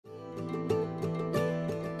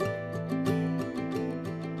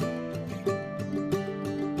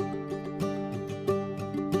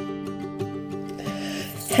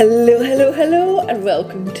Hello, hello, hello, and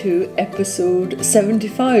welcome to episode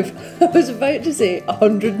 75. I was about to say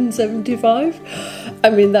 175. I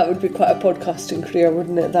mean, that would be quite a podcasting career,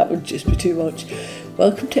 wouldn't it? That would just be too much.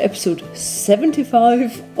 Welcome to episode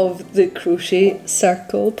 75 of the Crochet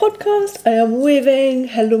Circle podcast. I am waving.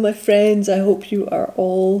 Hello, my friends. I hope you are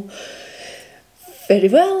all very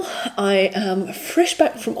well. I am fresh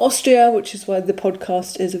back from Austria, which is why the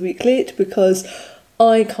podcast is a week late, because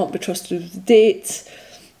I can't be trusted with the dates.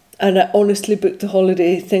 And I honestly booked the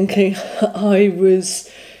holiday thinking I was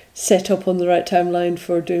set up on the right timeline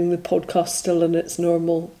for doing the podcast still in its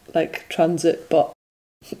normal transit, but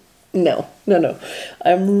no.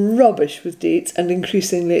 I'm rubbish with dates, and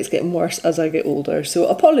increasingly it's getting worse as I get older. So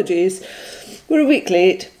apologies, we're a week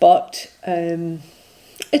late, but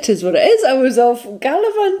it is what it is. I was off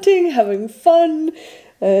gallivanting, having fun,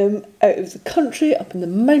 out of the country, up in the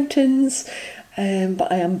mountains. But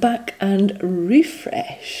I am back and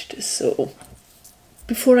refreshed. So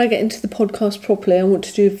before I get into the podcast properly, I want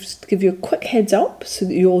to give you a quick heads up so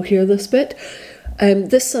that you all hear this bit.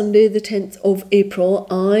 This Sunday, the 10th of April,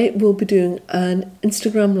 I will be doing an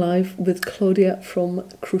Instagram live with Claudia from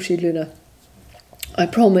Crochet Luna. I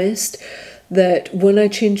promised that when I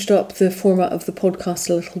changed up the format of the podcast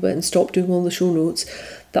a little bit and stopped doing all the show notes,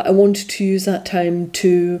 that I wanted to use that time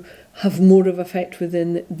to have more of effect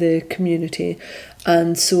within the community.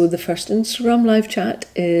 And so the first Instagram live chat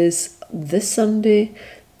is this Sunday,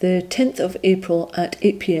 the 10th of April at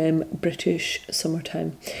 8 p.m. British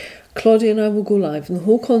summertime. Claudia and I will go live, and the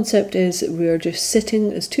whole concept is that we are just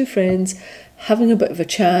sitting as two friends having a bit of a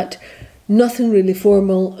chat, nothing really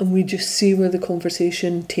formal, and we just see where the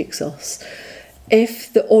conversation takes us.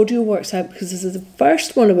 If the audio works out, because this is the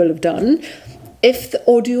first one I will have done, if the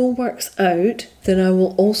audio works out, then I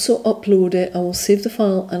will also upload it. I will save the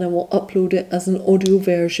file and I will upload it as an audio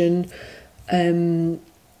version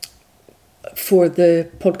for the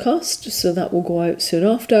podcast. So that will go out soon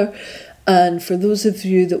after. And for those of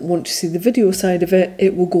you that want to see the video side of it,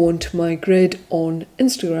 it will go onto my grid on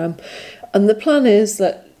Instagram. And the plan is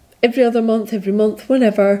that every month,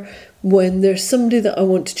 whenever, when there's somebody that I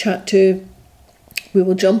want to chat to, we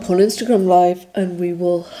will jump on Instagram Live and we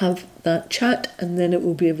will have that chat, and then it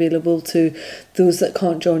will be available to those that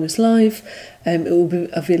can't join us live. It will be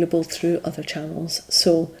available through other channels.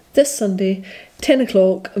 So this Sunday, 10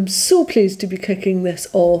 o'clock, I'm so pleased to be kicking this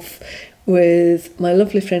off with my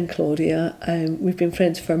lovely friend Claudia. We've been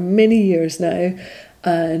friends for many years now,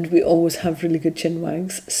 and we always have really good chin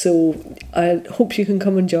wags. So I hope you can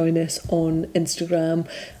come and join us on Instagram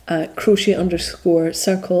at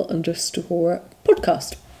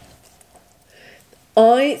crochet_circle_podcast.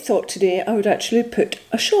 I thought today I would actually put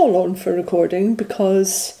a shawl on for recording,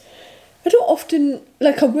 because I don't often,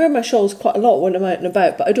 I wear my shawls quite a lot when I'm out and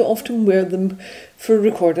about, but I don't often wear them for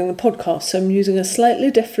recording the podcast. So I'm using a slightly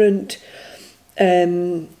different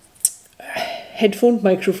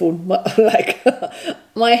microphone.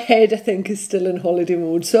 My head, I think, is still in holiday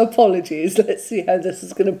mode, so apologies. Let's see how this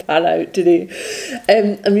is going to pan out today.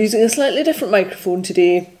 I'm using a slightly different microphone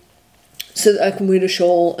today so that I can wear a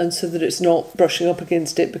shawl and so that it's not brushing up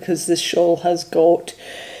against it, because this shawl has got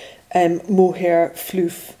mohair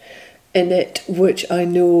floof in it, which I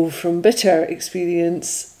know from bitter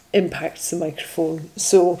experience impacts the microphone.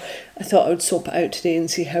 So I thought I would swap it out today and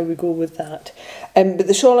see how we go with that. But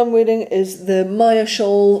the shawl I'm wearing is the Maya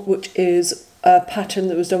shawl, which is a pattern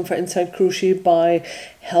that was done for Inside Crochet by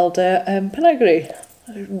Hilda Panagri.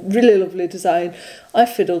 Really lovely design. I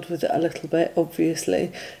fiddled with it a little bit,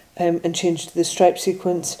 obviously, and changed the stripe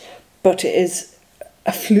sequence, but it is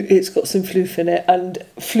it's got some floof in it, and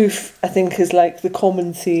floof, I think, is the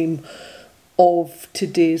common theme of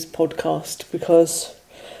today's podcast, because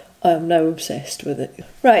I am now obsessed with it.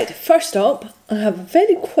 Right, first up, I have a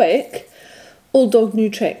very quick old dog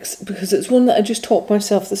new tricks, because it's one that I just taught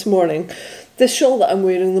myself this morning. This shawl that I'm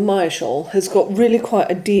wearing, the Maya shawl, has got really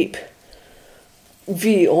quite a deep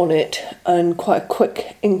V on it and quite a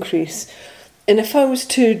quick increase. And if I was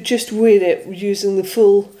to just wear it using the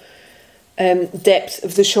full depth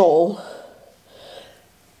of the shawl,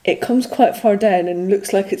 it comes quite far down and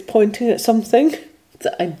looks like it's pointing at something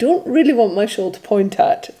that I don't really want my shawl to point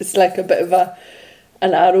at. It's like a bit of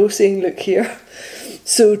an arrow saying, look here.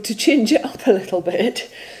 So to change it up a little bit,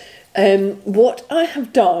 what I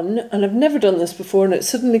have done, and I've never done this before and it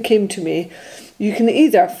suddenly came to me, you can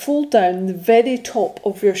either fold down the very top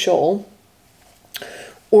of your shawl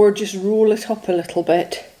or just roll it up a little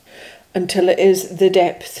bit until it is the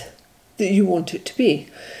depth that you want it to be.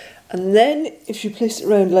 And then if you place it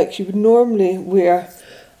around like you would normally wear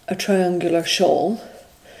a triangular shawl,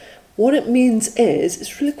 what it means is,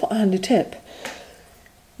 it's really quite a handy tip,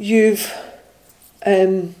 you've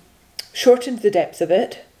shortened the depth of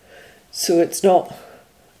it, so it's not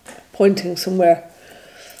pointing somewhere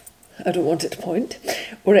I don't want it to point,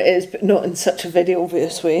 or it is, but not in such a very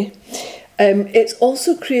obvious way. It's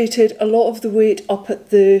also created a lot of the weight up at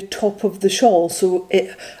the top of the shawl, so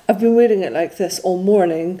I've been wearing it like this all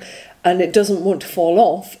morning, and it doesn't want to fall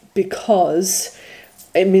off because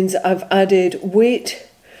it means I've added weight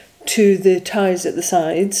to the ties at the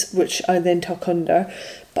sides, which I then tuck under,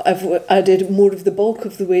 but I've added more of the bulk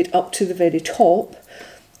of the weight up to the very top,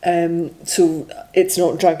 so it's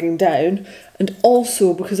not dragging down. And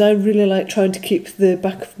also because I really like trying to keep the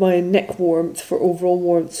back of my neck warmth for overall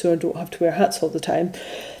warmth, so I don't have to wear hats all the time,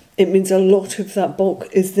 it means a lot of that bulk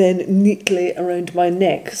is then neatly around my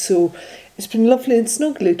neck. So it's been lovely and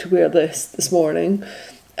snuggly to wear this morning,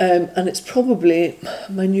 and it's probably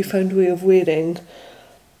my newfound way of wearing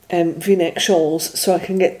V-neck shawls, so I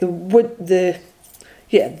can get the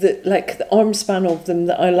arm span of them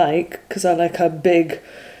that I like, because I like a big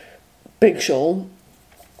shawl.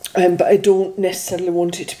 But I don't necessarily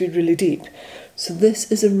want it to be really deep. So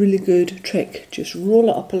this is a really good trick. Just roll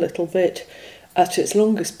it up a little bit at its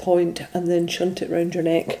longest point and then shunt it round your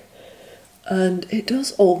neck. And it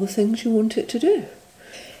does all the things you want it to do.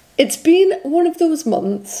 It's been one of those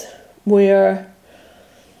months where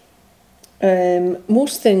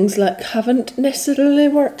most things haven't necessarily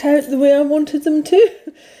worked out the way I wanted them to.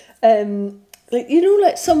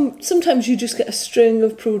 Sometimes you just get a string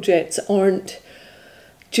of projects that aren't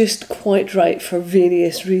just quite right for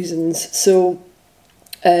various reasons. So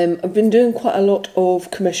I've been doing quite a lot of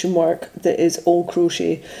commission work that is all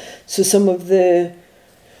crochet. So some of the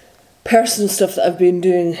personal stuff that I've been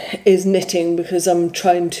doing is knitting, because I'm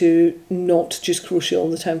trying to not just crochet all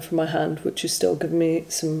the time for my hand, which is still giving me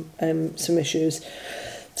some issues.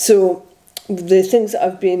 So the things that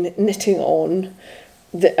I've been knitting on,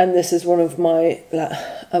 and this is one of my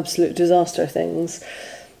absolute disaster things.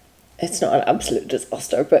 It's not an absolute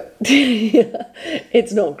disaster, but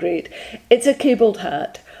it's not great. It's a cabled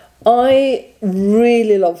hat. I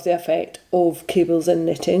really love the effect of cables in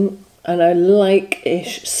knitting, and I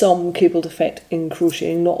like-ish some cabled effect in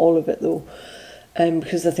crocheting, not all of it though,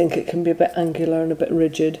 because I think it can be a bit angular and a bit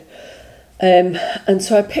rigid. And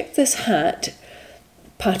so I picked this hat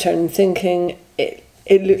pattern thinking it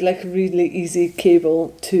looked like a really easy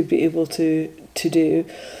cable to be able to do.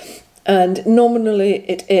 And nominally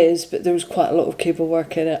it is, but there was quite a lot of cable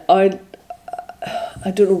work in it. I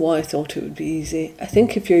don't know why I thought it would be easy. I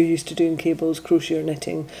think if you're used to doing cables, crochet or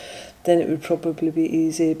knitting, then it would probably be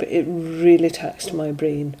easy, but it really taxed my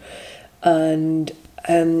brain. And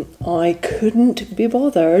I couldn't be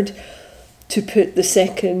bothered to put the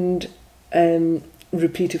second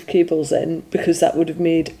repeat of cables in, because that would have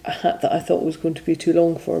made a hat that I thought was going to be too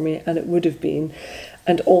long for me, and it would have been.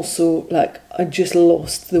 And also, I just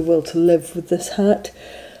lost the will to live with this hat.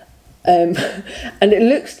 And it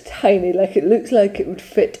looks tiny, it looks like it would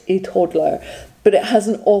fit a toddler, but it has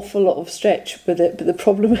an awful lot of stretch with it. But the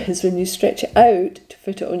problem is when you stretch it out to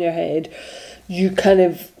fit it on your head, you kind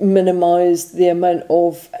of minimise the amount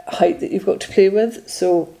of height that you've got to play with.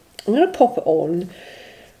 So I'm going to pop it on,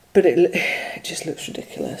 but it just looks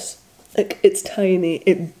ridiculous. It's tiny,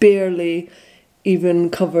 it barely even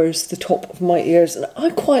covers the top of my ears, and I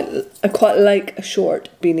quite like a short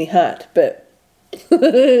beanie hat, but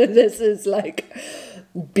this is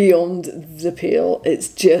beyond the pale. It's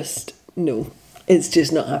just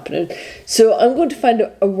not happening. So I'm going to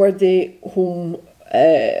find a worthy home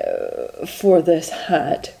for this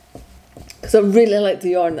hat, because I really like the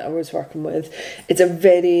yarn that I was working with. It's a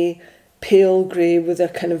very pale grey with a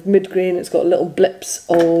kind of mid-grey, and it's got little blips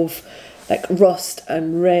of rust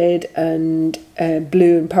and red and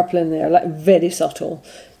blue and purple in there, very subtle.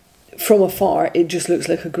 From afar it just looks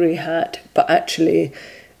like a grey hat, but actually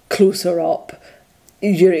closer up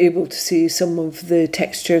you're able to see some of the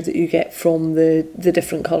texture that you get from the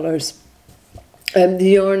different colours. The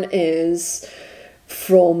yarn is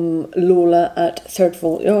from Lola at Third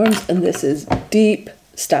Vault Yarns, and this is Deep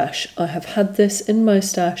Stash. I have had this in my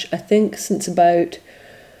stash I think since about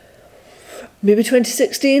maybe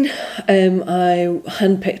 2016. I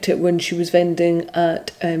handpicked it when she was vending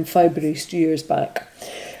at Fibre East years back,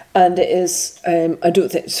 and it is I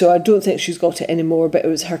don't think she's got it anymore, but it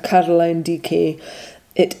was her Caroline DK.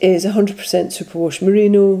 It is 100% superwash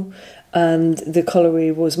merino, and the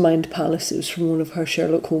colourway was Mind Palace. It was from one of her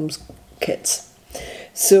Sherlock Holmes kits.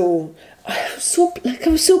 So I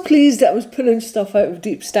was so pleased that I was pulling stuff out of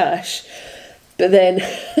Deep Stash. But then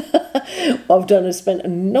what I've done is spent a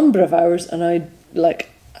number of hours, and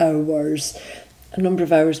hours a number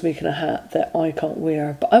of hours making a hat that I can't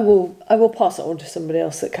wear, but I will pass it on to somebody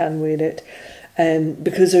else that can wear it,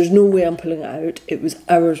 because there's no way I'm pulling it out. It was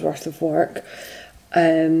hours worth of work,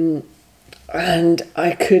 and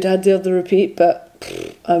I could add the other repeat, but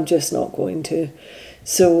I'm just not going to.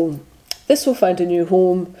 So this will find a new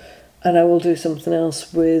home, and I will do something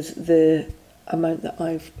else with the amount that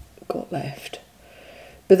I've got left.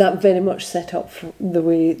 But that very much set up for the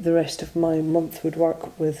way the rest of my month would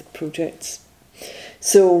work with projects.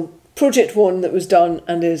 So project 1 that was done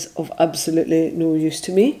and is of absolutely no use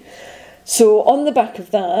to me. So on the back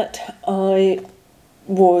of that, I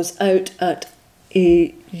was out at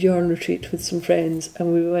a yarn retreat with some friends,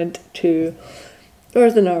 and we went to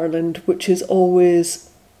Northern Ireland, which is always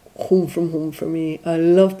home from home for me. I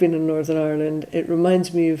love being in Northern Ireland. It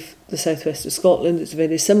reminds me of the southwest of Scotland. It's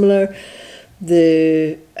very similar.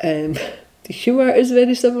 The humour is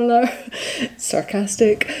very similar,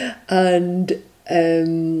 sarcastic, and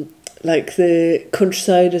like the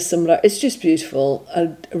countryside is similar. It's just beautiful.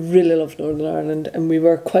 I really love Northern Ireland, and we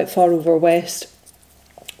were quite far over west,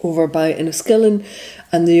 over by Enniskillen,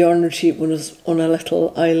 and the yarn retreat was on a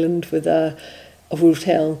little island with a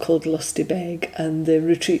hotel called Lusty Beg, and the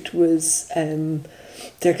retreat was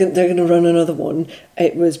they're going to run another one.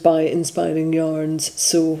 It was by Inspiring Yarns.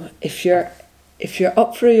 So if you're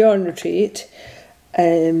up for a yarn retreat,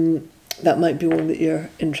 that might be one that you're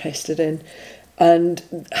interested in. And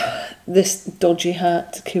this dodgy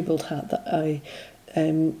hat, cabled hat that I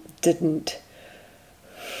didn't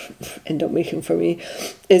end up making for me,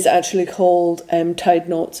 is actually called Tied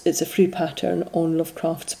Knots. It's a free pattern on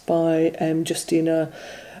Lovecrafts by Justina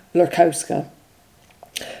Lurkowska.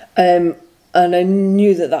 And I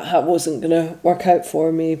knew that hat wasn't going to work out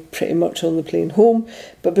for me pretty much on the plane home.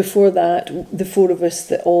 But before that, the 4 of us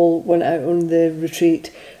that all went out on the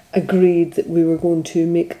retreat agreed that we were going to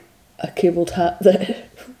make a cabled hat that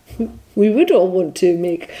we would all want to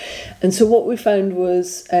make. And so what we found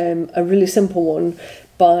was a really simple one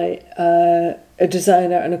by a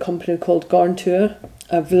designer and a company called Garn Tour.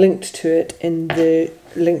 I've linked to it in the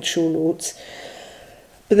linked show notes.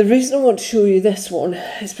 But the reason I want to show you this one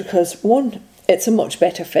is because, one, it's a much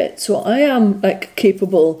better fit. So I am like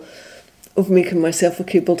capable of making myself a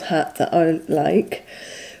cabled hat that I like.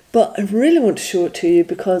 But I really want to show it to you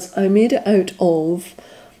because I made it out of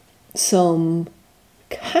some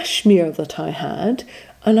cashmere that I had,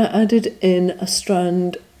 and I added in a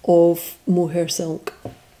strand of mohair silk.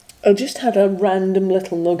 I just had a random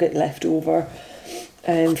little nugget left over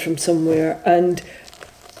from somewhere, and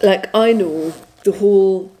like I know the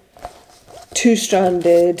whole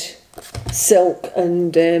 2-stranded silk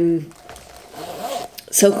and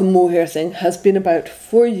mohair thing has been about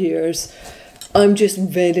 4 years. I'm just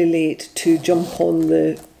very late to jump on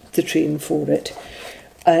the train for it,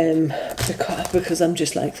 because I'm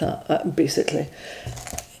just like that, basically.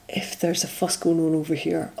 If there's a fuss going on over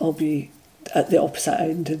here, I'll be at the opposite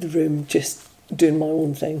end of the room just doing my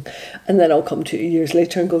own thing, and then I'll come 2 years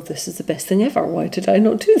later and go, this is the best thing ever, why did I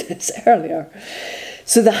not do this earlier?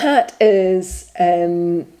 So the hat is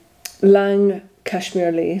Lang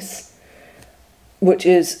cashmere lace, which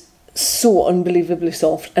is so unbelievably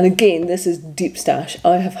soft, and again, this is deep stash.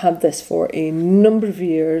 I have had this for a number of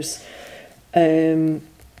years.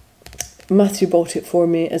 Matthew bought it for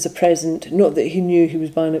me as a present, not that he knew he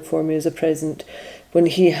was buying it for me as a present, when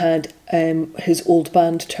he had his old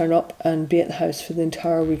band turn up and be at the house for the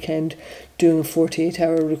entire weekend doing a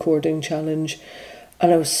 48-hour recording challenge.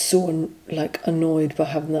 And I was so annoyed by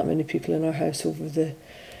having that many people in our house over the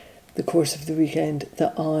course of the weekend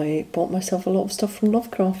that I bought myself a lot of stuff from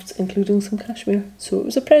Lovecrafts, including some cashmere. So it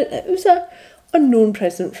was a unknown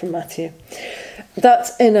present from Matthew.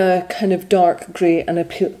 That's in a kind of dark grey, and I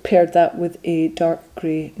paired that with a dark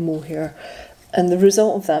grey mohair. And the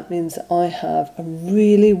result of that means that I have a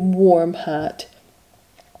really warm hat,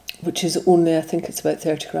 which is only, I think it's about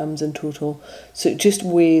 30 grams in total. So it just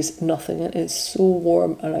weighs nothing. It is so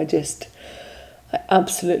warm, and I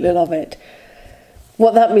absolutely love it.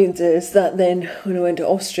 What that means is that then when I went to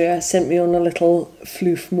Austria, sent me on a little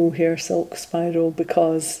floof mohair silk spiral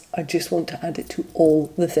because I just want to add it to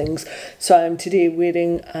all the things. So I am today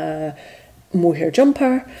wearing a mohair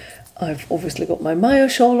jumper. I've obviously got my Maya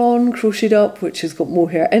shawl on, crocheted up, which has got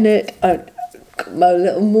mohair in it. I've got my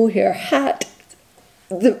little mohair hat.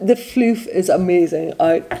 The floof is amazing.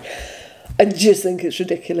 I just think it's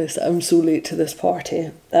ridiculous. I'm so late to this party,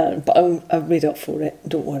 but I've made up for it,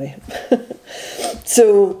 don't worry.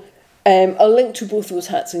 So I'll link to both those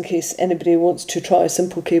hats in case anybody wants to try a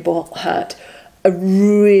simple cable hat. I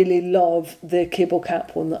really love the cable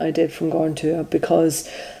cap one that I did from Garn Tour because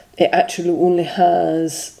it actually only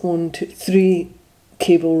has 3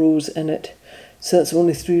 cable rows in it. So that's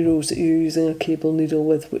only 3 rows that you're using a cable needle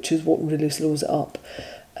with, which is what really slows it up.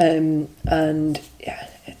 And yeah,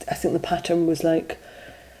 I think the pattern was like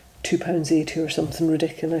 £2.80 or something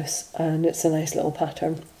ridiculous, and it's a nice little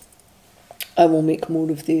pattern. I will make more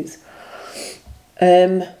of these.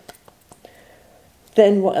 Then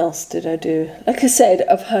what else did I do? Like I said,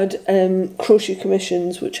 I've had crochet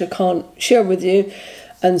commissions which I can't share with you,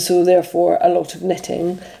 and so therefore a lot of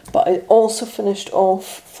knitting. But I also finished off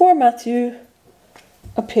for Matthew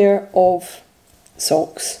a pair of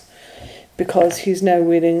socks, because he's now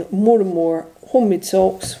wearing more and more homemade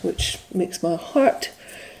socks, which makes my heart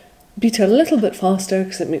beat a little bit faster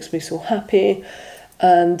because it makes me so happy.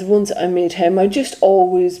 And the ones that I made him, I just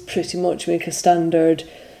always pretty much make a standard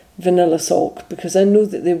vanilla sock because I know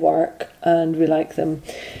that they work and we like them.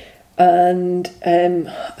 And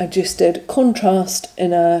I just did contrast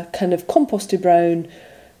in a kind of composty brown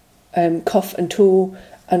cuff and toe,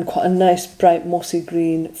 and quite a nice bright mossy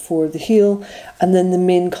green for the heel. And then the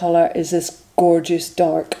main colour is this gorgeous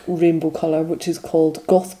dark rainbow colour, which is called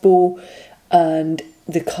Goth Bow, and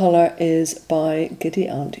the colour is by Giddy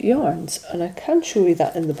Aunt Yarns. And I can show you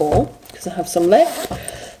that in the ball because I have some left,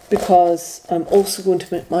 because I'm also going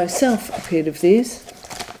to make myself a pair of these.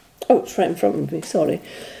 Oh, it's right in front of me, sorry.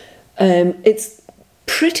 It's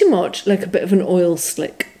pretty much like a bit of an oil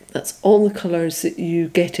slick. That's all the colours that you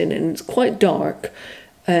get in, and it's quite dark.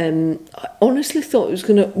 I honestly thought it was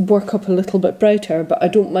going to work up a little bit brighter, but I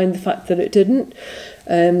don't mind the fact that it didn't.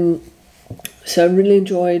 So I really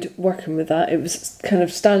enjoyed working with that. It was kind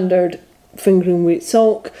of standard fingering weight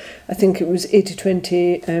sock. I think it was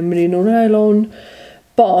 80/20 merino nylon.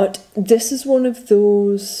 But this is one of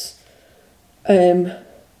those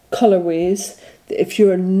colourways that if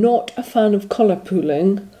you're not a fan of colour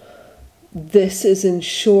pooling, this is in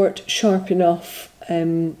short, sharp enough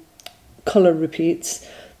colour repeats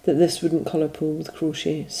that this wouldn't colour pool with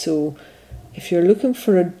crochet. So if you're looking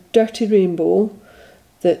for a dirty rainbow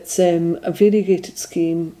that's a variegated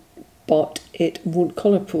scheme but it won't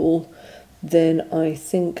colour pool, then I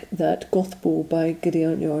think that Goth Bow by Giddy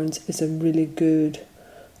Aunt Yarns is a really good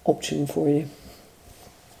option for you.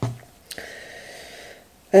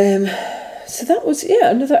 So that was,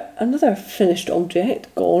 yeah, another finished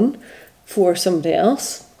object gone for somebody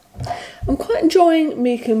else. I'm quite enjoying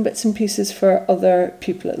making bits and pieces for other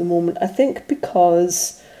people at the moment. I think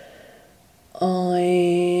because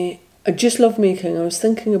I just love making. I was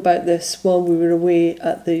thinking about this while we were away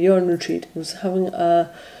at the yarn retreat. I was having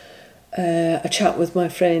a chat with my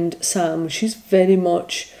friend Sam. She's very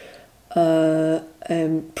much a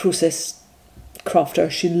process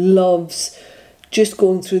crafter. She loves just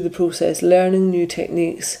going through the process, learning new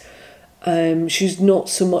techniques. She's not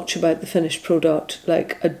so much about the finished product.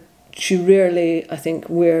 She rarely, I think,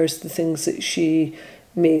 wears the things that she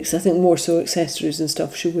makes. I think more so accessories and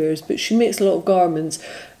stuff she wears, but she makes a lot of garments,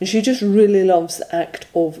 and she just really loves the act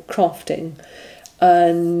of crafting.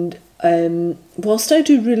 And whilst I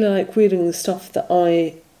do really like wearing the stuff that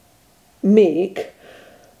I make,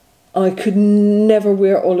 I could never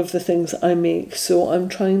wear all of the things I make, so I'm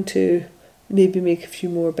trying to maybe make a few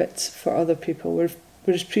more bits for other people,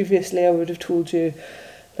 whereas previously I would have told you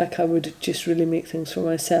like I would just really make things for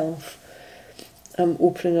myself. I'm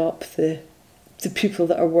opening up the people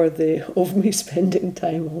that are worthy of me spending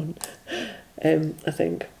time on, I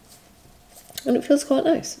think. And it feels quite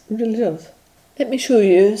nice, it really does. Let me show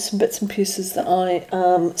you some bits and pieces that I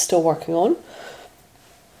am still working on.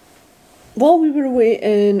 While we were away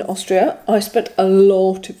in Austria, I spent a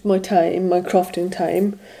lot of my time, my crafting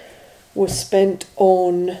time, was spent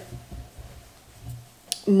on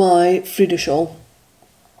my Frida shawl.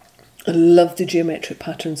 I love the geometric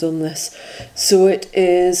patterns on this. So it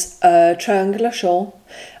is a triangular shawl,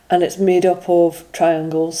 and it's made up of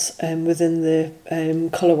triangles within the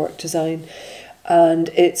colourwork design, and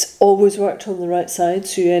it's always worked on the right side,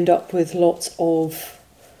 so you end up with lots of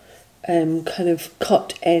kind of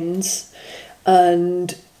cut ends.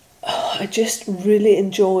 And I just really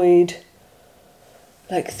enjoyed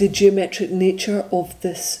like the geometric nature of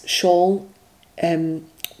this shawl.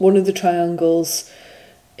 One of the triangles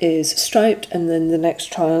is striped, and then the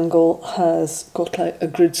next triangle has got like a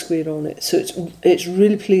grid square on it, so it's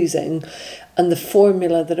really pleasing, and the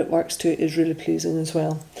formula that it works to is really pleasing as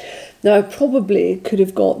well. Now I probably could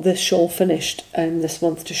have got this shawl finished this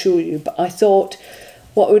month to show you, but I thought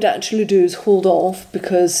what I would actually do is hold off,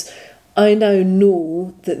 because I now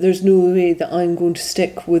know that there's no way that I'm going to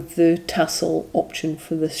stick with the tassel option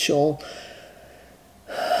for this shawl.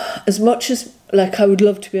 As much as like I would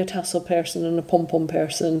love to be a tassel person and a pom-pom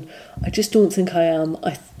person, I just don't think I am.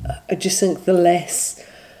 I just think the less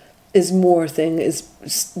is more thing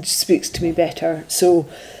speaks to me better. So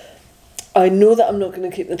I know that I'm not going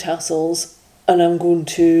to keep the tassels, and I'm going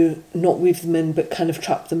to not weave them in but kind of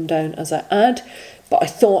trap them down as I add. But I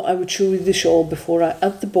thought I would show you the shawl before I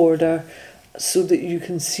add the border, so that you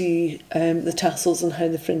can see the tassels and how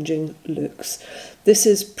the fringing looks. This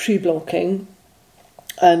is pre-blocking,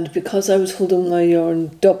 and because I was holding my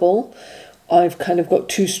yarn double, I've kind of got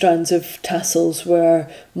 2 strands of tassels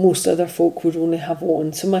where most other folk would only have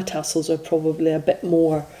 1, so my tassels are probably a bit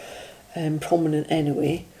more prominent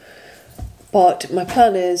anyway. But my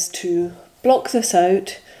plan is to block this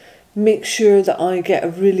out, make sure that I get a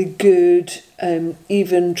really good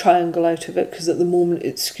even triangle out of it, because at the moment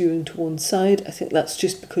it's skewing to one side. I think that's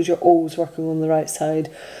just because you're always working on the right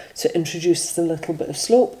side, so it introduces a little bit of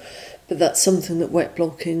slope, but that's something that wet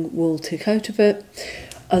blocking will take out of it.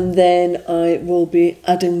 And then I will be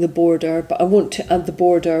adding the border, but I want to add the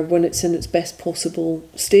border when it's in its best possible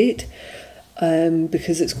state,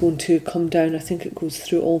 because it's going to come down. I think it goes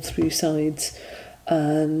through all 3 sides,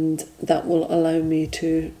 and that will allow me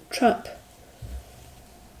to trap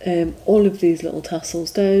all of these little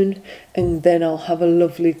tassels down, and then I'll have a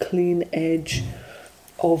lovely clean edge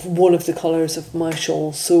of one of the colours of my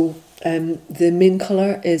shawl. So the main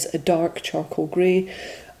colour is a dark charcoal grey,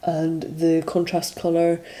 and the contrast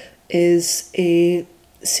colour is a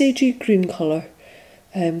sagey green colour,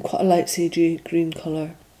 quite a light sagey green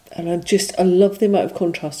colour, and I love the amount of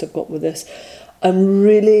contrast I've got with this. I'm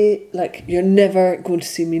really, like, you're never going to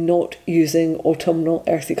see me not using autumnal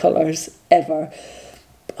earthy colours ever.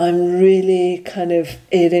 I'm really kind of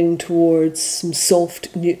aiming towards some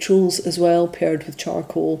soft neutrals as well, paired with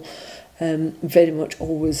charcoal. Very much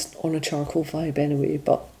always on a charcoal vibe anyway.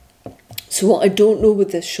 But so what I don't know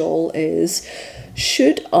with this shawl is,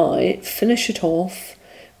 should I finish it off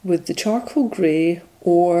with the charcoal grey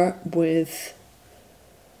or with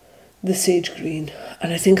the sage green?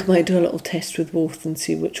 And I think I might do a little test with both and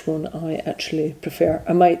see which one I actually prefer.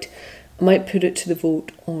 I might put it to the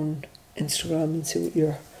vote on Instagram and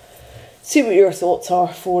see what your thoughts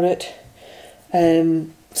are for it.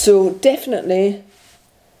 So definitely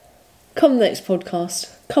come next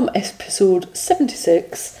podcast, come episode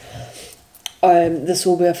 76, this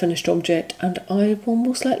will be a finished object, and I will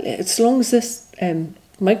most likely, as long as this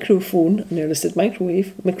microphone, I nearly said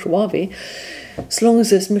microwave, as long as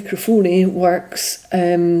this microphone works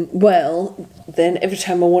well, then every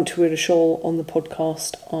time I want to wear a shawl on the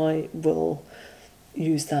podcast, I will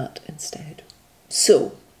use that instead.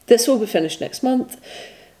 So this will be finished next month,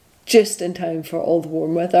 just in time for all the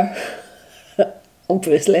warm weather,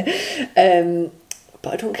 obviously.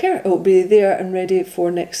 But I don't care, it will be there and ready for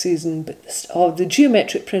next season. But the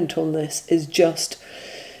geometric print on this is just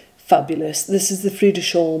fabulous. This is the Frida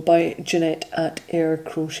shawl by Jeanette at Air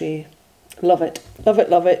Crochet. Love it, love it,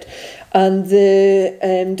 love it. And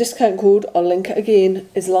the discount code, I'll link it again,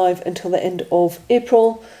 is live until the end of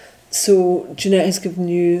April. So Jeanette has given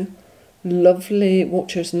you lovely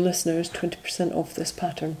watchers and listeners 20% off this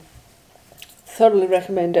pattern. Thoroughly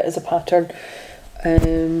recommend it as a pattern.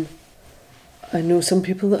 I know some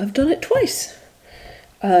people that have done it twice.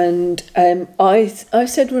 And I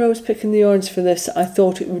said when I was picking the yarns for this, I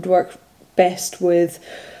thought it would work best with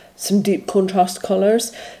some deep contrast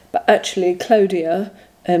colours. But actually Claudia,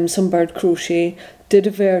 Sunbird Crochet, did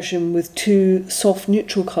a version with 2 soft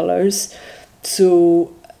neutral colours.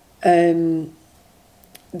 So the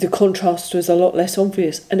contrast was a lot less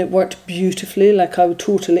obvious, and it worked beautifully. Like, I would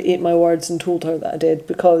totally ate my words and told her that I did,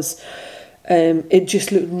 because it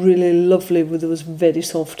just looked really lovely with those very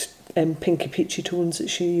soft pinky peachy tones that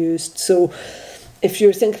she used. So if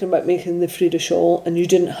you're thinking about making the Frida shawl and you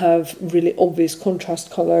didn't have really obvious contrast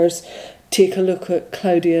colours, take a look at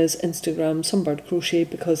Claudia's Instagram, Sunbird Crochet,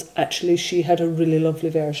 because actually she had a really lovely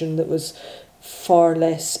version that was far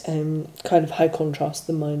less kind of high contrast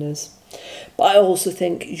than mine is. But I also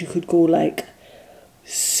think you could go like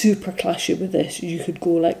super clashy with this. You could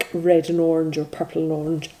go like red and orange or purple and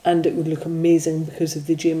orange, and it would look amazing because of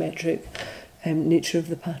the geometric nature of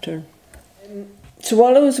the pattern. So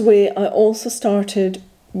while I was away, I also started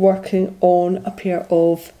working on a pair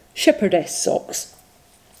of shepherdess socks.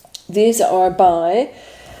 These are by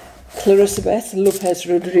Clarissa Beth Lopez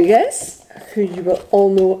Rodriguez, who you will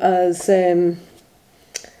all know as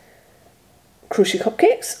Crochet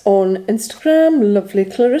Cupcakes on Instagram. Lovely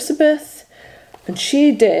Clarissa Beth. And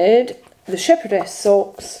she did the shepherdess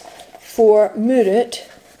socks for Murit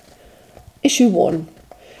issue 1.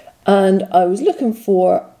 And I was looking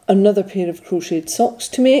for another pair of crocheted socks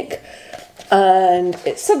to make, and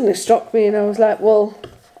it suddenly struck me, and I was like, well,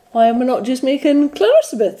 why am I not just making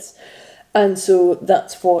Clarissa Beth's? And so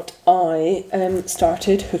that's what I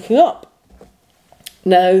started hooking up.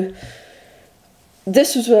 Now,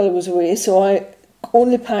 this was while I was away, so I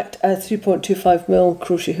only packed a 3.25mm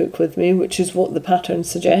crochet hook with me, which is what the pattern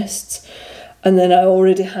suggests. And then I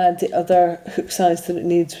already had the other hook size that it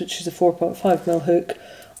needs, which is a 4.5mm hook.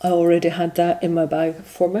 I already had that in my bag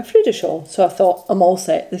for my Frida shawl. So I thought, I'm all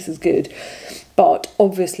set, this is good. But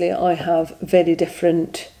obviously I have very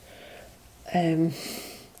different tension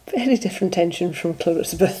from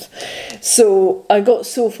Elizabeth. So I got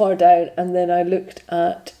so far down, and then I looked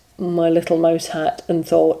at my little mouse hat and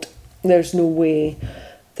thought, there's no way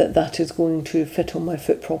that that is going to fit on my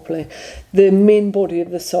foot properly. The main body of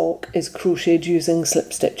the sock is crocheted using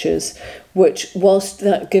slip stitches, which, whilst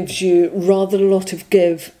that gives you rather a lot of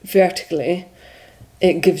give vertically,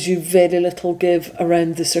 it gives you very little give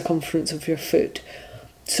around the circumference of your foot.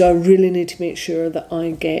 So I really need to make sure that I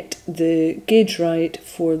get the gauge right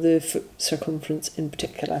for the foot circumference in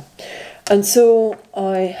particular. And so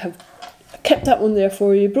I have kept that one there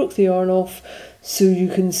for you, broke the yarn off, so you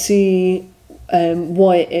can see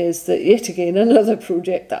why it is that, yet again, another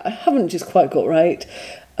project that I haven't just quite got right,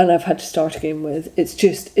 and I've had to start again with. It's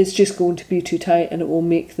just going to be too tight, and it will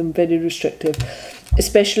make them very restrictive,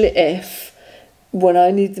 especially if, when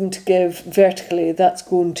I need them to give vertically, that's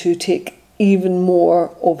going to take even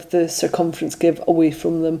more of the circumference give away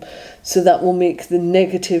from them. So that will make the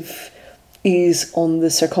negative ease on the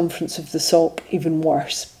circumference of the sock even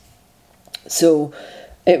worse. So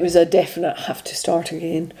it was a definite have to start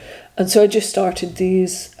again. And so I just started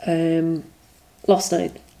these last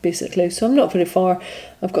night, basically. So I'm not very far.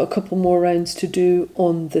 I've got a couple more rounds to do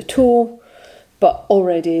on the toe, but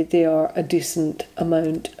already they are a decent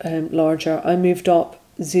amount larger. I moved up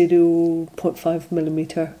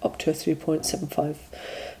 0.5mm up to a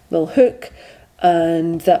 3.75mm hook,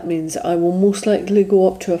 and that means I will most likely go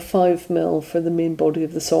up to a 5mm for the main body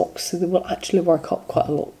of the socks, so they will actually work up quite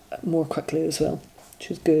a lot more quickly as well,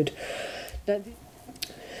 which is good.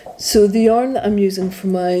 So the yarn that I'm using for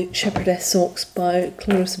my Shepherdess socks by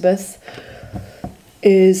Elizabeth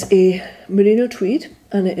is a merino tweed,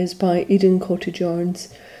 and it is by Eden Cottage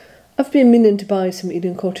Yarns. I've been meaning to buy some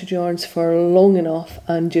Eden Cottage yarns for long enough,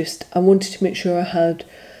 and I wanted to make sure I had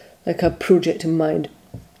like a project in mind.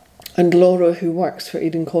 And Laura, who works for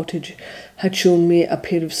Eden Cottage, had shown me a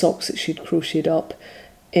pair of socks that she'd crocheted up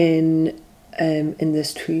in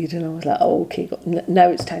this tweed, and I was like, oh, okay, now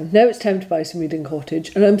it's time. Now it's time to buy some Eden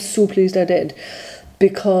Cottage, and I'm so pleased I did,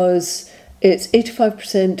 because it's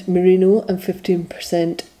 85% merino and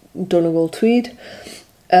 15% Donegal tweed,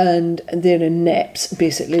 and they're in neps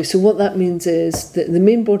basically. So what that means is that the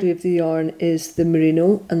main body of the yarn is the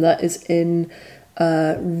merino, and that is in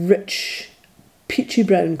a rich peachy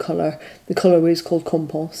brown colour. The colourway is called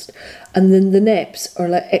Compost, and then the neps are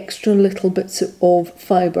like extra little bits of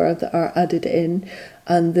fibre that are added in,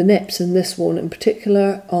 and the neps in this one in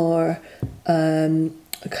particular are a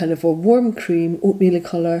kind of a warm cream oatmeal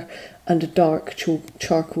colour and a dark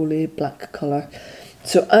charcoaly black colour.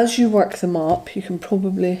 So as you work them up, you can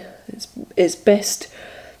probably, it's best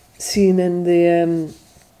seen in the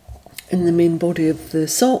main body of the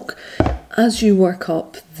sock. As you work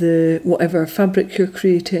up the whatever fabric you're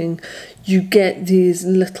creating, you get these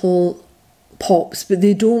little pops, but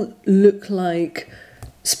they don't look like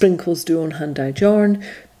sprinkles do on hand-dyed yarn,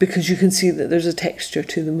 because you can see that there's a texture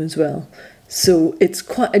to them as well. So it's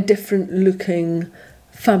quite a different looking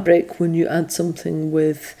fabric when you add something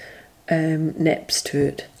with neps to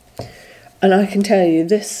it. And I can tell you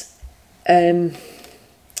this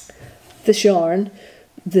this yarn,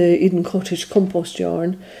 the Eden Cottage Compost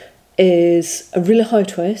yarn, is a really high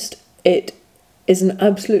twist. It is an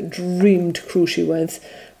absolute dream to crochet with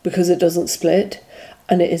because it doesn't split,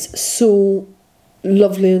 and it is so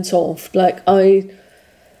lovely and soft. Like I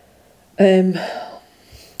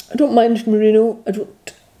don't mind merino. I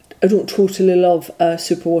don't totally love a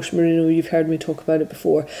superwash merino. You've heard me talk about it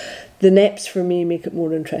before. The neps for me make it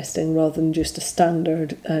more interesting rather than just a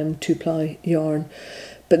standard 2-ply yarn.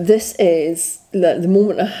 But this is, like, the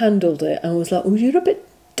moment I handled it, I was like, oh, you're a bit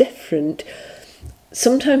different.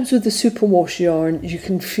 Sometimes with the superwash yarn, you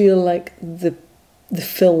can feel like the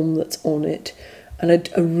film that's on it, and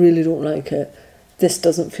I really don't like it. This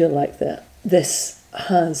doesn't feel like that. This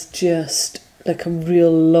has just like a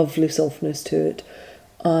real lovely softness to it.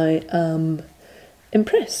 I am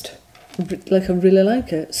impressed. Like, I really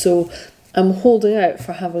like it. So I'm holding out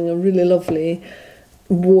for having a really lovely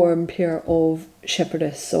warm pair of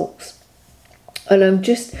Shepherdess socks. And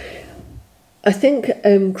I think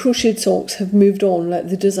crocheted socks have moved on, like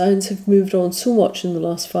the designs have moved on so much in the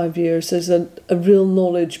last 5 years. There's a real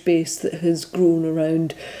knowledge base that has grown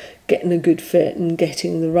around getting a good fit and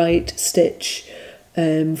getting the right stitch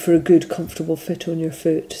for a good comfortable fit on your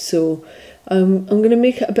foot. So I'm going to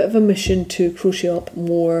make it a bit of a mission to crochet up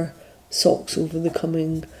more socks over the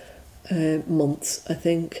coming months, I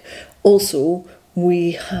think. Also,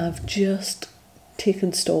 we have just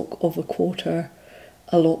taken stock of a quarter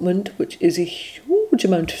allotment, which is a huge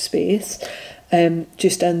amount of space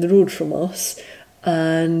just down the road from us,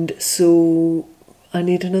 and so I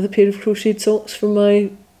need another pair of crocheted socks for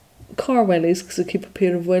my car wellies, because I keep a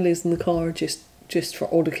pair of wellies in the car just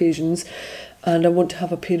for odd occasions, and I want to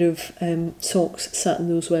have a pair of socks sat in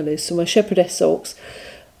those wellies. So my shepherdess socks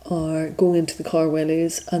are going into the car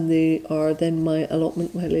wellies, and they are then my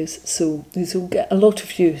allotment wellies, so these will get a lot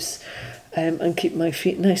of use and keep my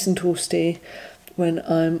feet nice and toasty when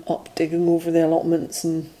I'm up digging over the allotments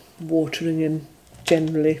and watering and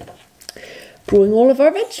generally growing all of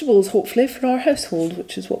our vegetables, hopefully, for our household,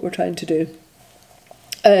 which is what we're trying to do.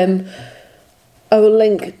 I will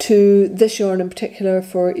link to this yarn in particular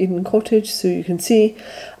for Eden Cottage so you can see.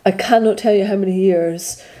 I cannot tell you how many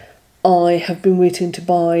years I have been waiting to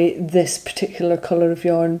buy this particular colour of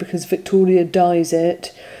yarn, because Victoria dyes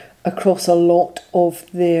it across a lot of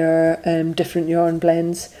their different yarn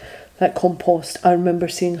blends. Like compost, I remember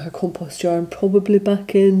seeing her compost yarn probably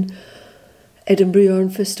back in Edinburgh Yarn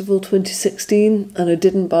Festival 2016, and I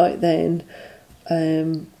didn't buy it then.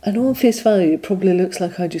 I know on face value it probably looks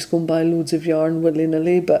like I just go and buy loads of yarn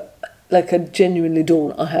willy-nilly, but like I genuinely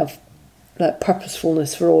don't. I have like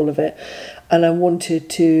purposefulness for all of it, and I wanted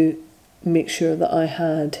to make sure that I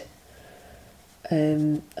had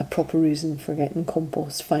a proper reason for getting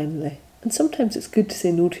compost finally. And sometimes it's good to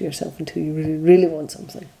say no to yourself until you really, really want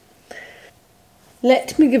something.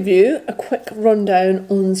 Let me give you a quick rundown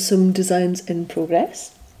on some designs in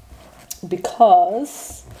progress,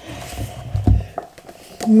 because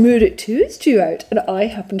Murit 2 is due out, and I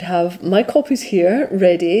happen to have my copies here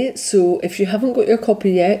ready. So if you haven't got your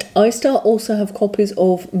copy yet, I still also have copies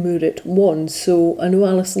of Murit 1. So I know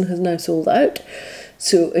Alison has now sold out.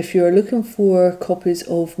 So if you're looking for copies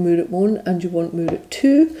of Murit 1 and you want Murit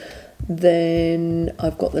 2, then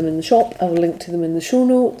I've got them in the shop. I will link to them in the show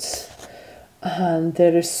notes. And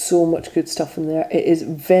there is so much good stuff in there. It is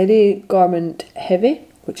very garment heavy,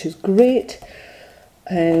 which is great.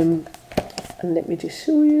 And let me just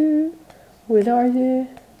show you. Where are you?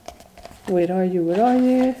 Where are you? Where are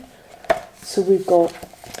you? So we've got,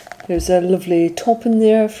 there's a lovely top in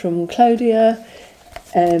there from Claudia.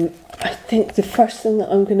 I think the first thing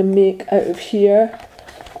that I'm going to make out of here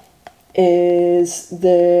is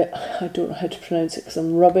the, I don't know how to pronounce it because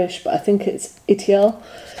I'm rubbish, but I think it's Itiel.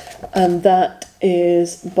 And that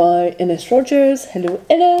is by Ines Rogers. Hello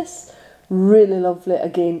Ines. Really lovely.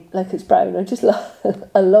 Again, like it's brown. I just love,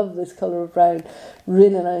 I love this colour of brown.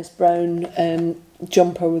 Really nice brown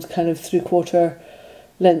jumper with kind of 3/4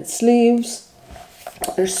 length sleeves.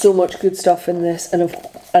 There's so much good stuff in this,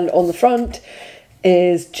 and on the front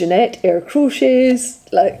is Jeanette Air Crochets.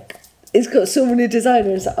 Like, it's got so many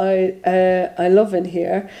designers that I love in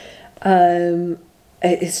here.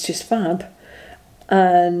 It's just fab.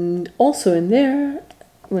 And also in there,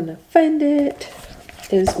 when I find it,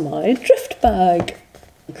 is my drift bag.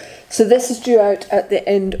 So this is due out at the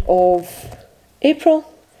end of April,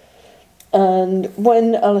 and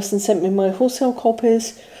when Alison sent me my wholesale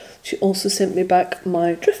copies, she also sent me back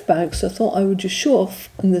my drift bag, so I thought I would just show off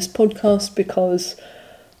in this podcast because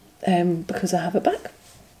I have it back.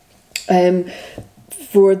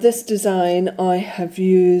 For this design I have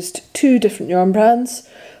used 2 different yarn brands.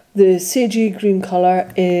 The sagey green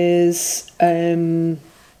colour is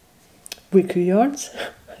Wiku Yarns.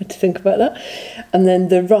 I had to think about that. And then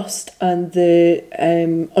the rust and the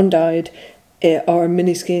undyed are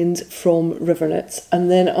mini skeins from River Knits.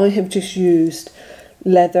 And then I have just used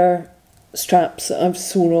leather straps that I've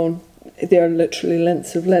sewn on. They are literally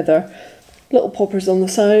lengths of leather. Little poppers on the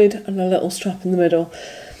side and a little strap in the middle.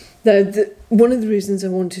 Now, one of the reasons I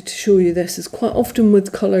wanted to show you this is quite often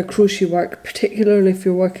with colour crochet work, particularly if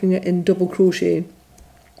you're working it in double crochet,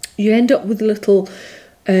 you end up with little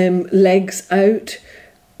legs out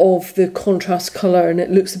of the contrast colour, and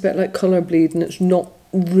it looks a bit like colour bleed, and it's not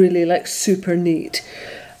really like super neat.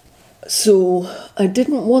 So I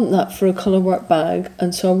didn't want that for a colour work bag,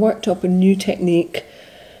 and so I worked up a new technique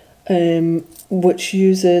which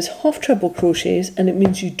uses half treble crochets, and it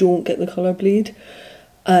means you don't get the colour bleed.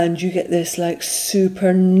 And you get this like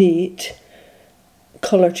super neat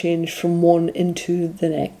colour change from one into the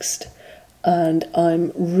next. And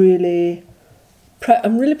I'm really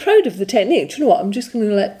proud of the technique. Do you know what? I'm just going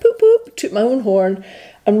to let poop toot my own horn.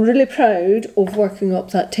 I'm really proud of working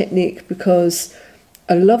up that technique because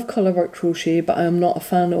I love colour work crochet, but I am not a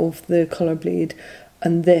fan of the colour bleed,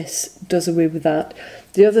 and this does away with that.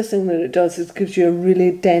 The other thing that it does is it gives you a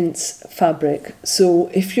really dense fabric. So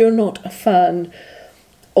if you're not a fan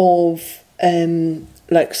of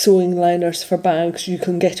like sewing liners for bags, you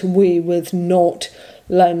can get away with not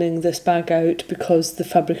lining this bag out because the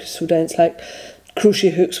fabric is so dense. Like crochet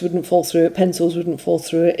hooks wouldn't fall through it, pencils wouldn't fall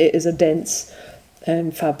through it. It is a dense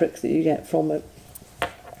fabric that you get from it.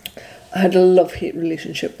 I had a love-hate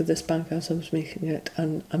relationship with this bag as I was making it,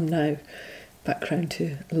 and I'm now back round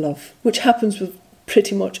to love, which happens with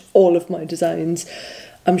pretty much all of my designs.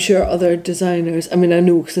 I'm sure other designers, I mean I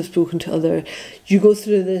know because I've spoken to other, you go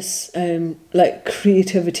through this like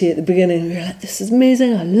creativity at the beginning, you're like, this is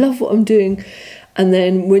amazing, I love what I'm doing, and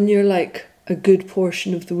then when you're like a good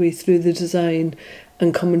portion of the way through the design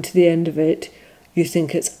and coming to the end of it, you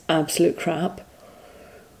think it's absolute crap,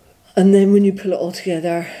 and then when you pull it all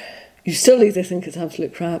together, you still either think it's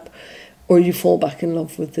absolute crap or you fall back in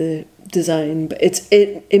love with the design. But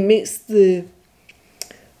it makes the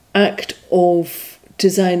act of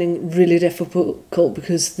designing really difficult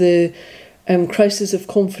because the crisis of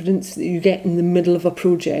confidence that you get in the middle of a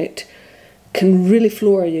project can really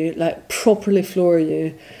floor you, like properly floor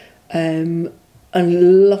you. And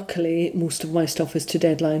luckily most of my stuff is to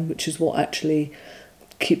deadline, which is what actually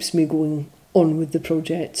keeps me going on with the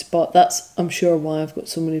projects. But that's, I'm sure, why I've got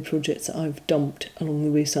so many projects that I've dumped along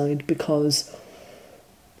the wayside, because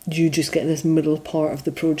you just get this middle part of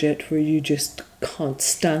the project where you just can't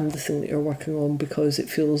stand the thing that you're working on because it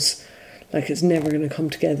feels like it's never going to come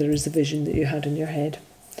together as the vision that you had in your head.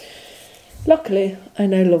 Luckily, I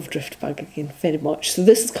now love Drift Bag again very much. So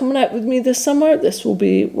this is coming out with me this summer. This will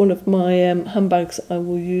be one of my handbags I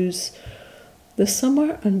will use this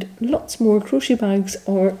summer, and lots more crochet bags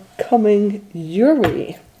are coming your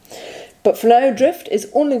way. But for now, Drift is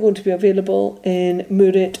only going to be available in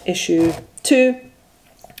Murit issue 2,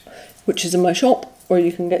 which is in my shop, or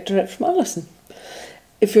you can get direct from Alison.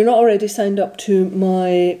 If you're not already signed up to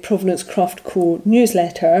my Provenance Craft Co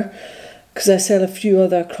newsletter, because I sell a few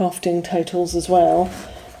other crafting titles as well,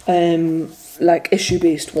 like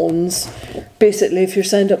issue-based ones. Basically, if you're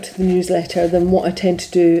signed up to the newsletter, then what I tend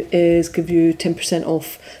to do is give you 10%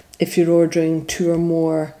 off if you're ordering 2 or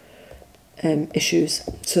more issues.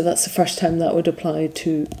 So that's the first time that would apply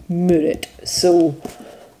to Murit. So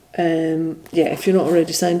yeah, if you're not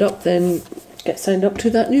already signed up, then get signed up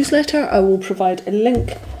to that newsletter. I will provide a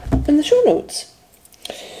link in the show notes.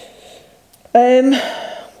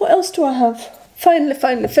 What else do I have?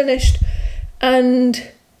 Finally finished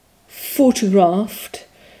and photographed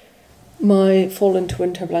my fall into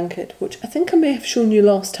winter blanket, which I think I may have shown you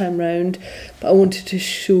last time round, but I wanted to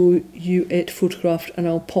show you it photographed, and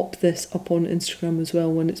I'll pop this up on Instagram as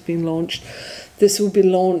well when it's being launched. This will be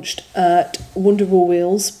launched at Wonderful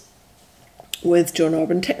Wales with John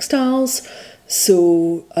Urban Textiles.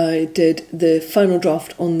 So I did the final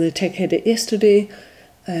draft on the tech edit yesterday.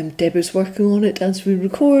 Deb is working on it as we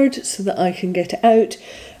record so that I can get it out,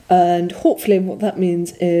 and hopefully what that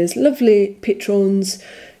means is, lovely patrons,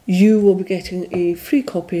 you will be getting a free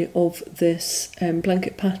copy of this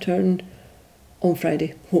blanket pattern on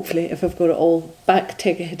Friday. Hopefully, if I've got it all back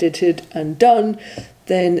tech edited and done,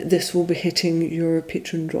 then this will be hitting your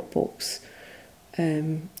Patreon Dropbox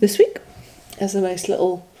this week as a nice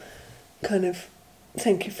little kind of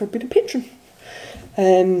thank you for being a patron.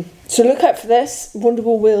 So look out for this.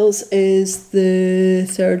 Wonderful Wales is the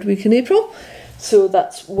 3rd week in April, so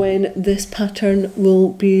that's when this pattern will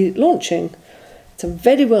be launching. It's a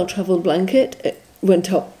very well travelled blanket. It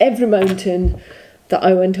went up every mountain that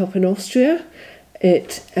I went up in Austria.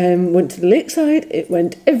 It went to the lakeside. It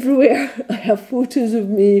went everywhere. I have photos of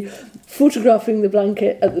me photographing the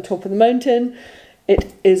blanket at the top of the mountain.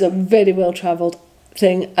 It is a very well travelled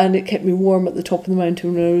thing, and it kept me warm at the top of the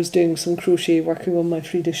mountain when I was doing some crochet working on my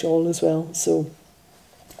Frida shawl as well. So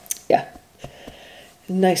yeah,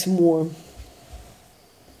 nice and warm.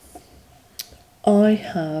 I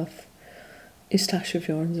have a stash of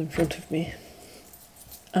yarns in front of me,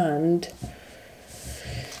 and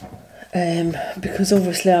because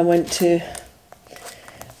obviously I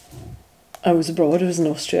was abroad, I was in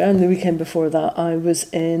Austria, and the weekend before that I was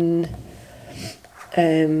in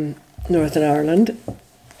Northern Ireland,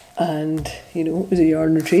 and you know, it was a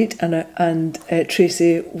yarn retreat, and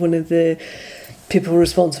Tracy, one of the people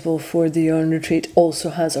responsible for the yarn retreat, also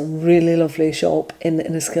has a really lovely shop in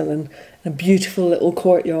Enniskillen, a beautiful little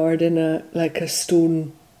courtyard in a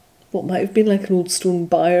stone, what might have been like an old stone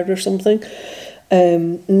byre or something.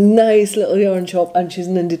 Nice little yarn shop, and she's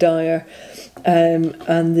an indie dyer,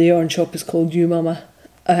 and the yarn shop is called You Mama,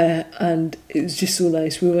 and it was just so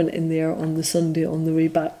nice. We went in there on the Sunday on the way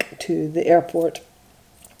back to the airport.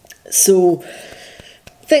 So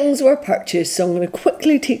things were purchased, so I'm going to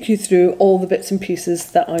quickly take you through all the bits and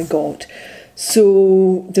pieces that I got.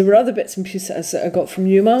 So there were other bits and pieces that I got from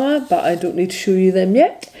you, Mama, but I don't need to show you them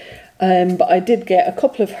yet. But I did get a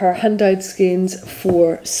couple of her hand-dyed skeins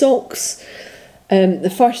for socks.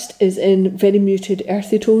 The first is in very muted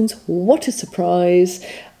earthy tones. What a surprise!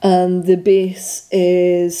 And the base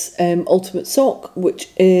is Ultimate Sock, which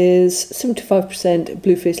is 75%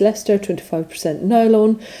 Blueface Leicester, 25%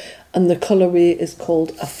 nylon, and the colourway is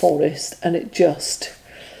called a Forest, and it just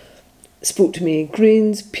spoke to me.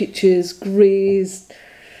 Greens, peaches, greys,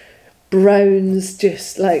 browns,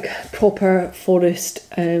 just like proper forest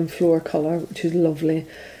floor colour, which is lovely.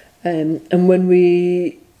 And when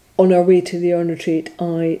we, on our way to the yarn retreat,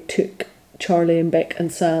 I took Charlie and Beck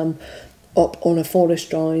and Sam up on a forest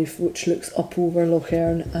drive which looks up over Loch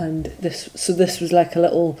Earn, and this was like a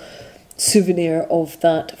little souvenir of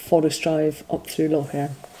that forest drive up through Loch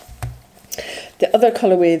Earn. The other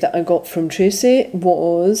colourway that I got from Tracy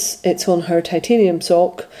it's on her titanium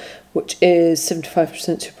sock, which is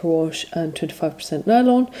 75% superwash and 25%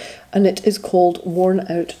 nylon, and it is called Worn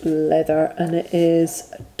Out Leather, and it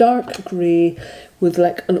is dark grey with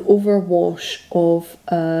like an overwash of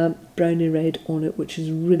browny red on it, which is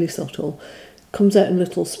really subtle. Comes out in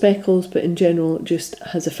little speckles, but in general it just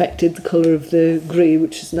has affected the colour of the grey,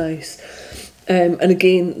 which is nice. And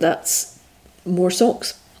again, that's more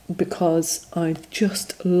socks, because I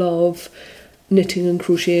just love knitting and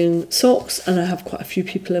crocheting socks, and I have quite a few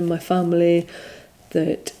people in my family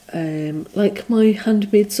that like my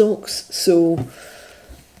handmade socks. So,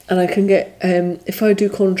 and I can get, if I do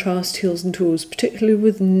contrast heels and toes, particularly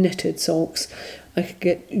with knitted socks, I could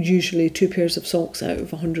get usually 2 pairs of socks out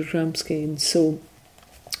of 100 gram skeins. So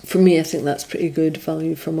for me, I think that's pretty good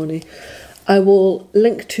value for money. I will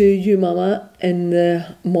link to you, Mama, in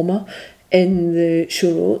the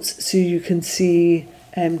show notes, so you can see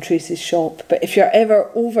Tracy's shop. But if you're ever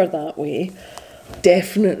over that way,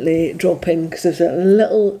 definitely drop in, because there's a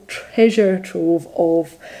little treasure trove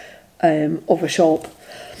of a shop.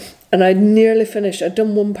 And I'd nearly finished. I'd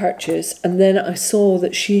done one purchase, and then I saw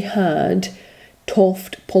that she had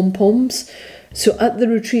Toft pom-poms. So at the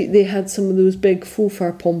retreat they had some of those big faux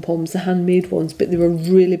fur pom-poms, the handmade ones, but they were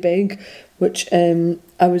really big, which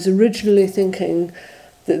I was originally thinking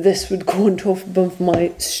that this would go on top of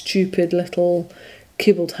my stupid little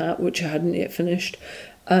cabled hat, which I hadn't yet finished.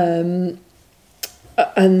 And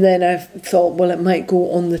then I thought, well, it might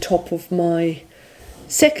go on the top of my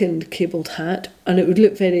second cabled hat, and it would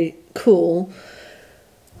look very cool.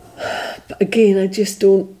 But again, I just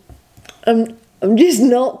don't. I'm just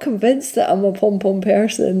not convinced that I'm a pom-pom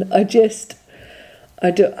person. I'm going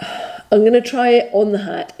to try it on the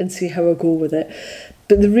hat and see how I go with it.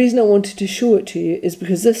 But the reason I wanted to show it to you is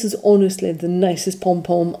because this is honestly the nicest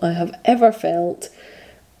pom-pom I have ever felt.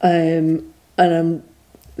 And I'm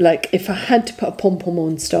like, if I had to put a pom-pom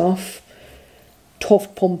on stuff,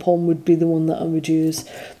 Toft pom-pom would be the one that I would use,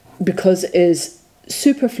 because it is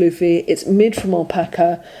super floofy. It's made from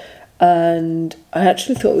alpaca, and I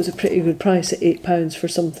actually thought it was a pretty good price at £8 for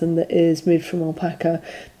something that is made from alpaca.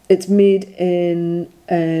 It's made in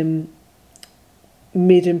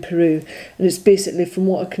Peru, and it's basically, from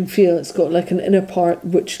what I can feel, it's got like an inner part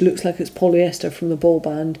which looks like it's polyester from the ball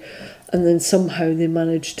band, and then somehow they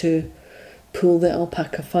managed to pull the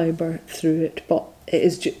alpaca fibre through it. But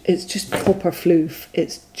it's just proper floof.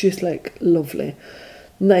 It's just like lovely,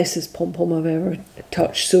 nicest pom-pom I've ever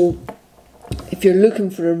touched. So if you're looking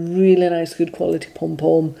for a really nice, good quality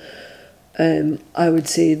pom-pom, I would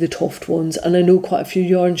say the Toft ones. And I know quite a few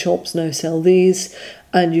yarn shops now sell these,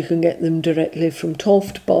 and you can get them directly from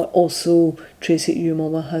Toft, but also Tracy at You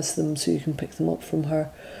Mama has them, so you can pick them up from her.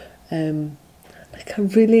 Like I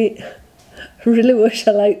really wish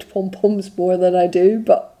I liked pom-poms more than I do,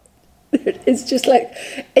 but it's just like,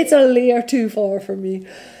 it's a layer too far for me.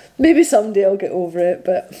 Maybe someday I'll get over it,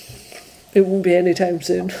 but it won't be anytime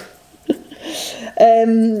soon.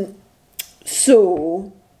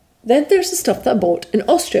 So then there's the stuff that I bought in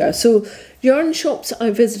Austria. So yarn shops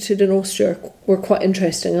I visited in Austria were quite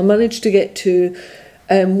interesting. I managed to get to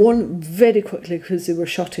one very quickly because they were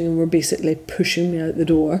shutting and were basically pushing me out the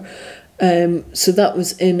door. So that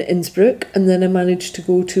was in Innsbruck, and then I managed to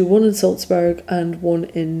go to one in Salzburg and one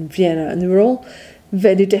in Vienna, and they were all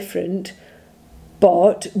very different.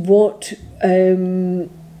 But what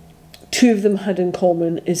two of them had in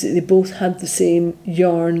common is that they both had the same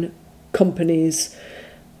yarn companies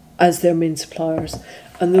as their main suppliers,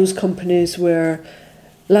 and those companies were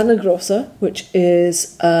Lana Grossa, which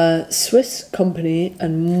is a Swiss company,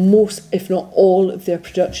 and most, if not all, of their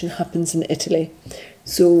production happens in Italy.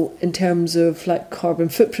 So in terms of like carbon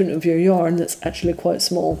footprint of your yarn, that's actually quite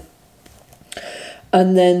small.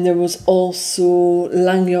 And then there was also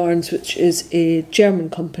Lang Yarns, which is a German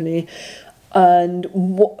company. And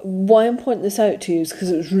why I'm pointing this out to you is because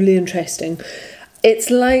it was really interesting. It's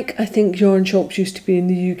like, I think yarn shops used to be in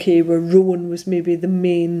the UK, where Rowan was maybe the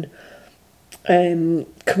main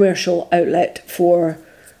commercial outlet for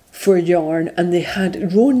yarn,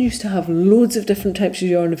 and Rowan used to have loads of different types of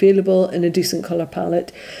yarn available in a decent colour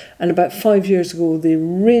palette, and about 5 years ago they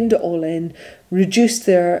reined it all in, reduced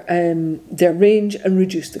their range and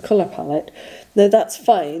reduced the colour palette. Now that's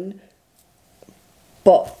fine,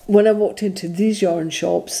 but when I walked into these yarn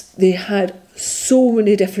shops, they had so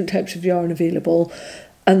many different types of yarn available,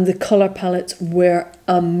 and the colour palettes were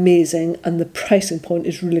amazing, and the pricing point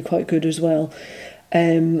is really quite good as well.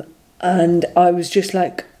 And I was just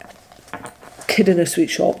like kid in a sweet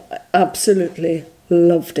shop. I absolutely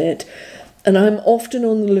loved it. And I'm often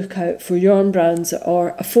on the lookout for yarn brands that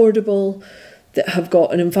are affordable, that have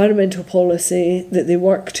got an environmental policy that they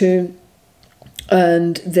work to,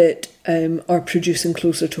 and that are producing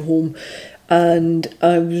closer to home. And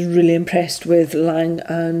I was really impressed with Lang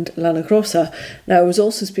and Lana Grossa. Now, I was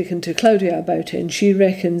also speaking to Claudia about it, and she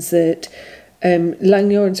reckons that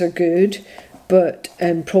Lang yarns are good, but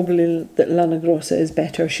probably that Lana Grossa is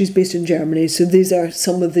better. She's based in Germany, so these are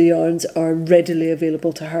some of the yarns are readily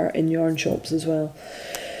available to her in yarn shops as well.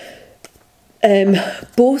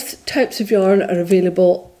 Both types of yarn are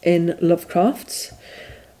available in Lovecrafts.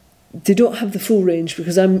 They don't have the full range,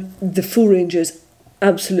 because the full range is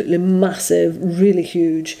absolutely massive, really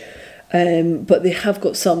huge, but they have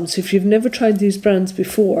got some. So if you've never tried these brands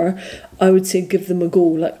before, I would say give them a go.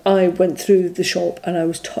 Like, I went through the shop and I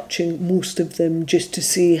was touching most of them just to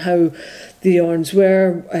see how the yarns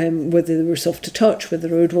were, whether they were soft to touch, whether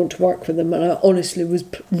I would want to work with them, and I honestly was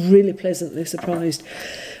really pleasantly surprised.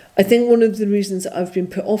 I think one of the reasons that I've been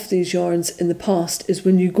put off these yarns in the past is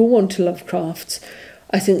when you go on to Lovecrafts,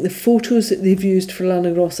 I think the photos that they've used for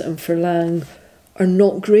Lana Grossa and for Lang are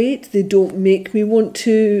not great. They don't make me want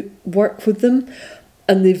to work with them,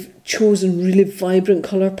 and they've chosen really vibrant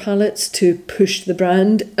colour palettes to push the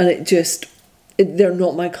brand, and they're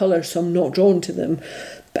not my colour, so I'm not drawn to them.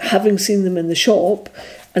 But having seen them in the shop,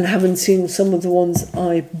 and having seen some of the ones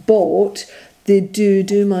I bought, they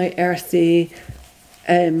do my earthy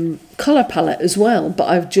colour palette as well, but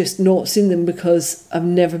I've just not seen them because I've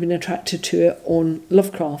never been attracted to it on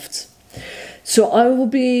Lovecrafts. So I will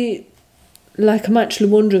be, like, I'm actually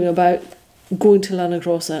wondering about going to Lana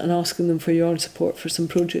Grossa and asking them for yarn support for some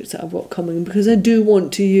projects that I've got coming, because I do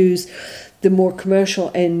want to use the more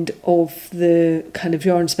commercial end of the kind of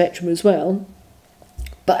yarn spectrum as well,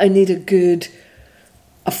 but I need a good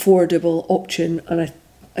affordable option, and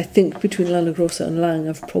I think between Lana Grossa and Lang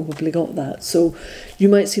I've probably got that. So you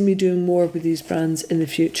might see me doing more with these brands in the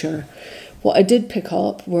future. What I did pick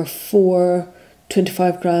up were 4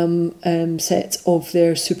 25-gram sets of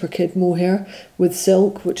their Super Kid mohair with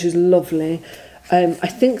silk, which is lovely. I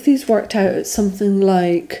think these worked out at something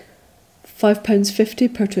like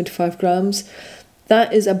 £5.50 per 25 grams.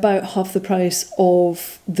 That is about half the price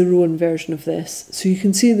of the Rowan version of this. So you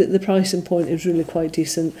can see that the pricing point is really quite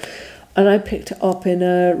decent. And I picked it up in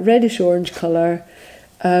a reddish orange colour,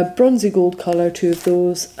 a bronzy gold colour, 2 of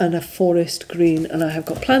those, and a forest green. And I have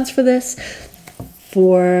got plans for this,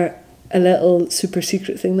 for a little super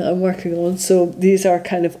secret thing that I'm working on. So these are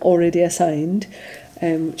kind of already assigned,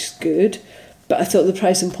 which is good. But I thought the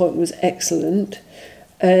pricing point was excellent.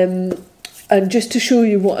 And just to show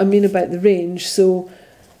you what I mean about the range, so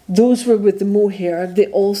those were with the mohair. They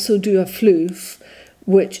also do a floof,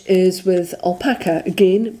 which is with alpaca,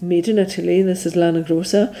 again made in Italy. This is Lana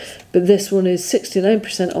Grossa, but this one is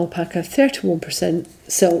 69% alpaca, 31%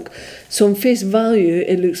 silk. So on face value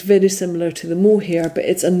it looks very similar to the mohair, but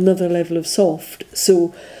it's another level of soft.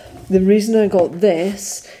 So the reason I got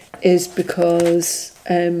this is because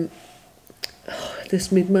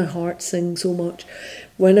this made my heart sing so much.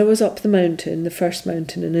 When I was up the mountain, the first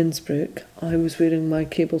mountain in Innsbruck, I was wearing my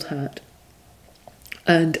cabled hat.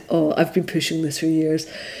 And I've been pushing this for years.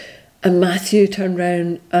 And Matthew turned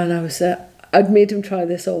round and I was I'd made him try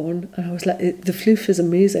this on, and I was like, the floof is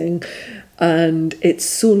amazing, and it's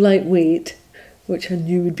so lightweight, which I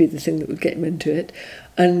knew would be the thing that would get him into it.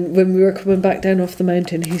 And when we were coming back down off the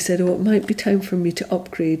mountain, he said, oh, it might be time for me to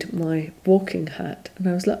upgrade my walking hat. And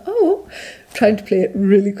I was like, oh, trying to play it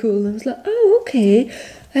really cool. And I was like, oh, okay.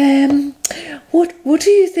 what are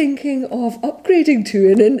you thinking of upgrading to?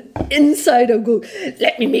 And then inside I'm going,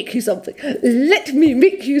 let me make you something. Let me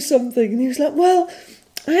make you something. And he was like, well,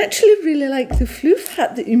 I actually really like the floof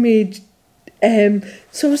hat that you made.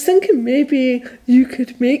 So I was thinking maybe you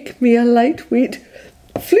could make me a lightweight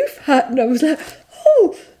floof hat. And I was like,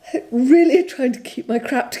 oh, really trying to keep my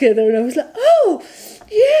crap together. And I was like, oh,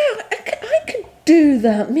 yeah, I could do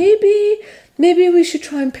that. Maybe we should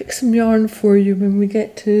try and pick some yarn for you when we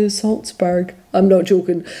get to Salzburg. I'm not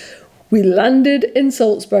joking. We landed in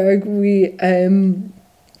Salzburg. We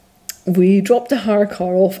dropped the hire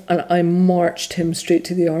car off and I marched him straight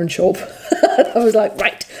to the yarn shop. I was like,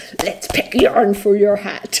 right, let's pick yarn for your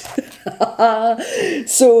hat.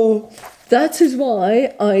 So that is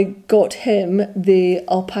why I got him the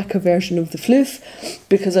alpaca version of the floof,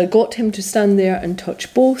 because I got him to stand there and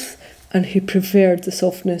touch both, and he preferred the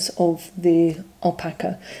softness of the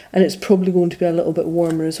alpaca. And it's probably going to be a little bit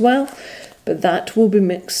warmer as well, but that will be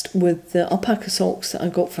mixed with the alpaca socks that I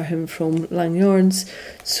got for him from Lang Yarns.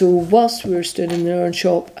 So whilst we were stood in the yarn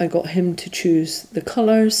shop, I got him to choose the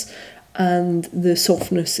colours and the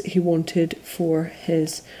softness that he wanted for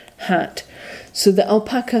his hat. So the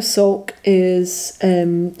alpaca sock is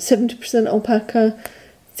 70% alpaca,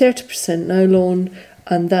 30% nylon,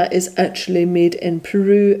 and that is actually made in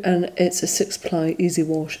Peru, and it's a 6-ply easy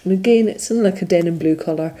wash. And again, it's in like a denim blue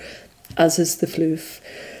colour, as is the floof.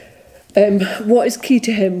 What is key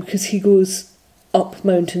to him, because he goes up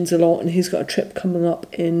mountains a lot and he's got a trip coming up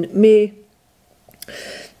in May,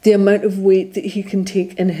 the amount of weight that he can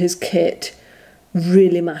take in his kit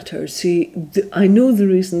really matters. See, I know the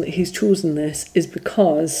reason that he's chosen this is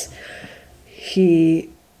because he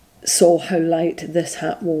saw how light this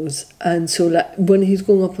hat was, and so like, when he's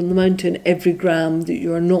going up on the mountain, every gram that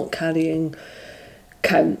you are not carrying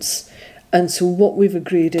counts. And so what we've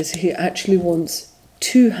agreed is he actually wants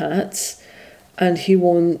 2 hats, and he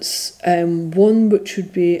wants one which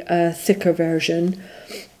would be a thicker version,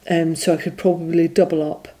 so I could probably double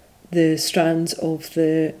up the strands of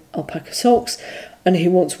the alpaca socks, and he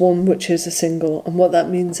wants one which is a single. And what that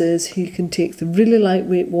means is he can take the really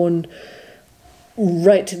lightweight one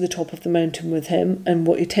right to the top of the mountain with him, and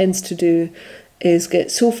what he tends to do is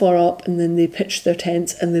get so far up and then they pitch their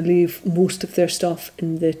tents and they leave most of their stuff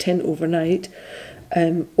in the tent overnight,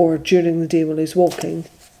 or during the day while he's walking,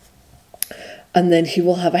 and then he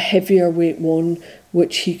will have a heavier weight one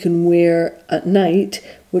which he can wear at night,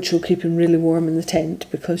 which will keep him really warm in the tent,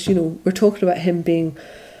 because, you know, we're talking about him being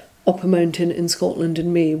up a mountain in Scotland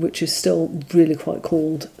in May, which is still really quite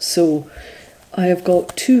cold. So I have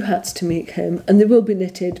got 2 hats to make him, and they will be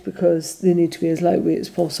knitted because they need to be as lightweight as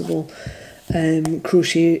possible.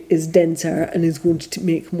 Crochet is denser and is going to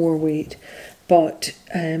make more weight, but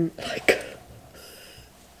like,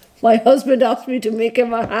 my husband asked me to make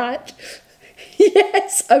him a hat.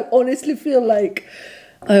 Yes, I honestly feel like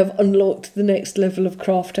I have unlocked the next level of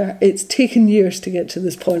crafter. It's taken years to get to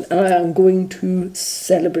this point, and I am going to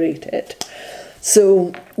celebrate it.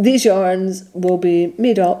 So these yarns will be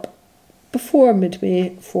made up before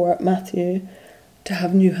mid-May for Matthew to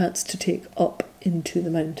have new hats to take up into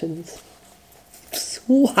the mountains.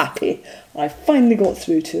 So happy I finally got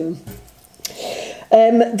through to him.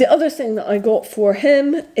 The other thing that I got for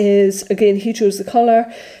him is, again, he chose the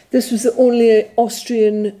colour. This was the only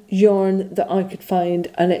Austrian yarn that I could find,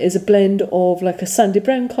 and it is a blend of like a sandy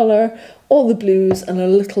brown colour, all the blues, and a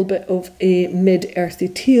little bit of a mid-earthy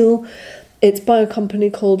teal. It's by a company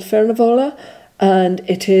called Fernavola, and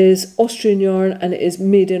it is Austrian yarn, and it is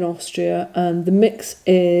made in Austria, and the mix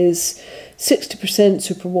is 60%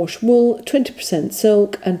 superwash wool, 20%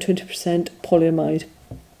 silk, and 20% polyamide.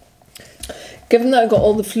 Given that I got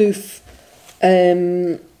all the floof,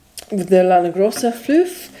 with the Lana Grossa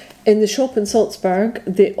floof, in the shop in Salzburg,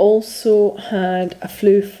 they also had a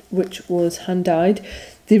floof which was hand-dyed.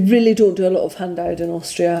 They really don't do a lot of hand-dyed in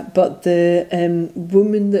Austria, but the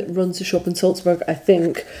woman that runs the shop in Salzburg, I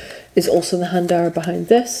think, is also the hand dyer behind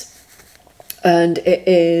this. And it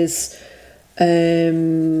is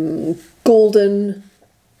golden,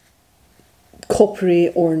 coppery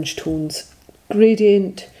orange tones,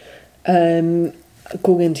 gradient,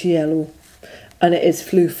 going into yellow. And it is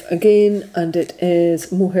floof again, and it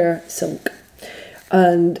is mohair silk.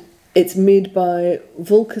 And it's made by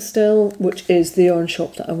Volkastel, which is the yarn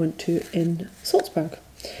shop that I went to in Salzburg.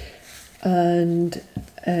 And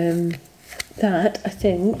that, I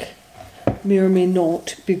think, may or may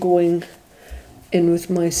not be going in with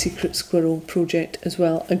my Secret Squirrel project as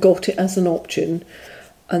well. I got it as an option,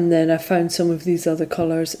 and then I found some of these other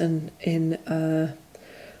colours in a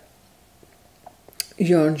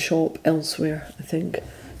yarn shop elsewhere, I think.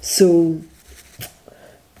 So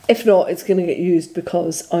If not, it's going to get used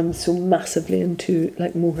because I'm so massively into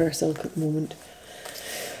like mohair silk at the moment.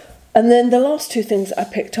 And then the last two things I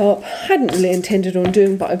picked up, hadn't really intended on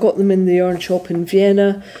doing, but I got them in the yarn shop in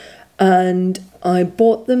Vienna, and I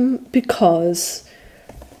bought them because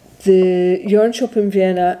the yarn shop in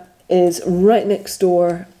Vienna is right next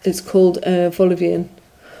door. It's called Volivien,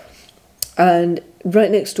 and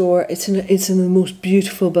right next door, it's in the most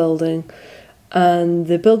beautiful building. And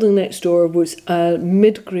the building next door was a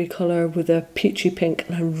mid-grey colour with a peachy pink,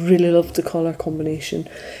 and I really loved the colour combination.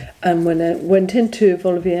 And when I went into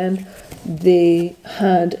Volivien, they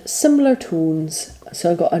had similar tones.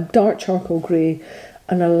 So I got a dark charcoal grey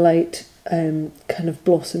and a light kind of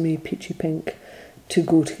blossomy peachy pink to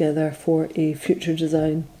go together for a future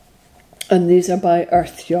design. And these are by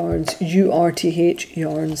Earth Yarns, URTH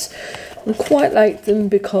Yarns. I quite like them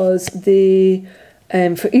because they...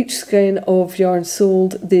 for each skein of yarn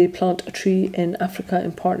sold, they plant a tree in Africa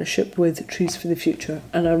in partnership with Trees for the Future,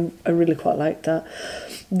 and I really quite like that.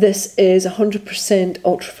 This is 100%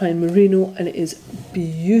 ultrafine merino, and it is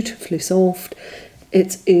beautifully soft.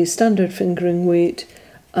 It's a standard fingering weight,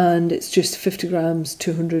 and it's just 50 grams,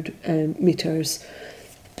 200 metres.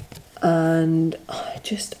 And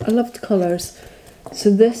I love the colours. So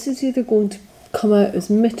this is either going to come out as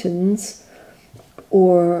mittens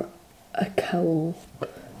or a cowl,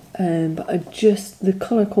 but the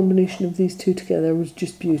colour combination of these two together was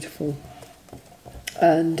just beautiful,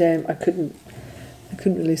 and I couldn't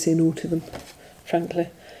really say no to them, frankly.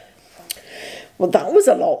 Well, that was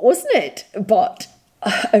a lot, wasn't it? But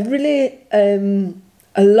I really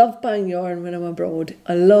I love buying yarn when I'm abroad.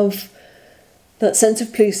 I love that sense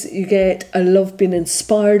of place that you get. I love being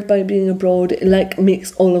inspired by being abroad. It like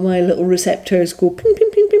makes all of my little receptors go ping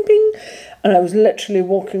ping ping ping ping. And I was literally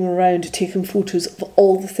walking around taking photos of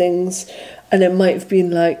all the things, and it might have been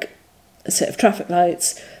like a set of traffic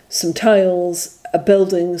lights, some tiles, a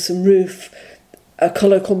building, some roof, a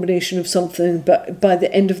colour combination of something. But by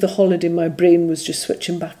the end of the holiday, my brain was just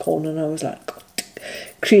switching back on, and I was like,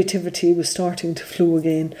 creativity was starting to flow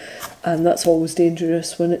again. And that's always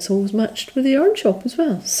dangerous when it's always matched with the yarn shop as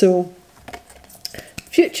well. So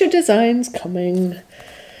future designs coming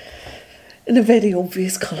in a very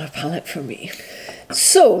obvious colour palette for me.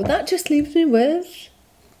 So that just leaves me with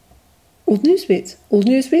old news beats,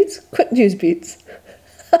 quick news beats.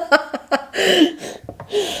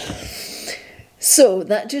 So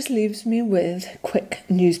that just leaves me with quick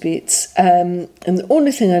news beats. And the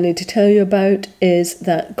only thing I need to tell you about is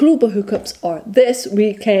that global hookups are this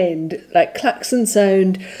weekend, like klaxon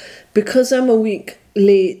sound. Because I'm a week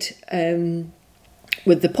late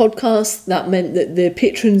with the podcast, that meant that the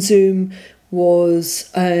Patreon Zoom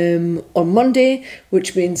was on Monday,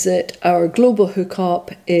 which means that our global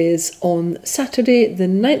hookup is on Saturday the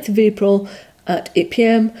 9th of April at 8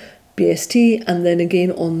 PM BST, and then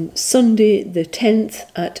again on Sunday the 10th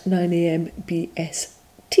at 9 AM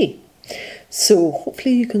BST. So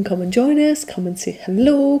hopefully you can come and join us, come and say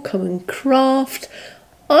hello, come and craft.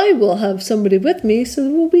 I will have somebody with me, so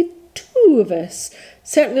there will be two of us.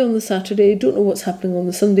 Certainly on the Saturday, don't know what's happening on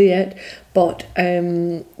the Sunday yet, but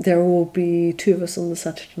there will be two of us on the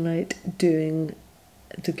Saturday night doing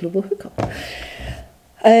the global hookup.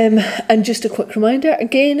 And just a quick reminder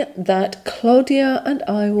again that Claudia and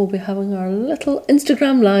I will be having our little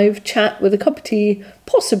Instagram live chat with a cup of tea,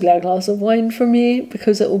 possibly a glass of wine for me,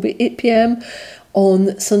 because it will be 8 PM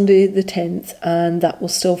on Sunday the 10th, and that will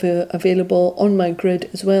still be available on my grid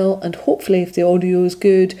as well. And hopefully if the audio is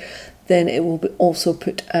good, then it will be also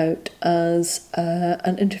put out as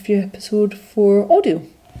an interview episode for audio.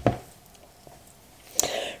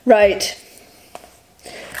 Right.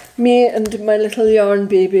 Me and my little yarn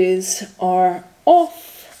babies are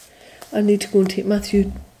off. I need to go and take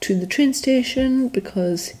Matthew to the train station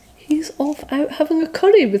because he's off out having a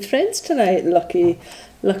curry with friends tonight. Lucky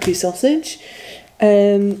sausage.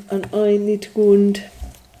 And I need to go and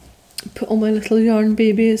put all my little yarn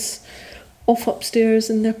babies off upstairs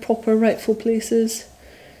in their proper rightful places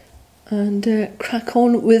and crack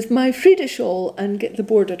on with my Frida shawl and get the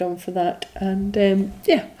border done for that, and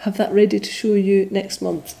yeah, have that ready to show you next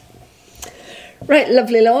month. Right,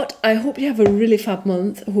 lovely lot. I hope you have a really fab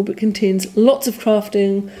month. I hope it contains lots of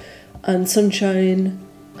crafting and sunshine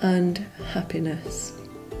and happiness.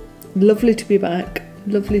 Lovely to be back.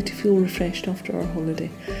 Lovely to feel refreshed after our holiday.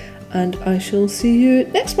 And I shall see you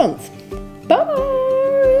next month. Bye!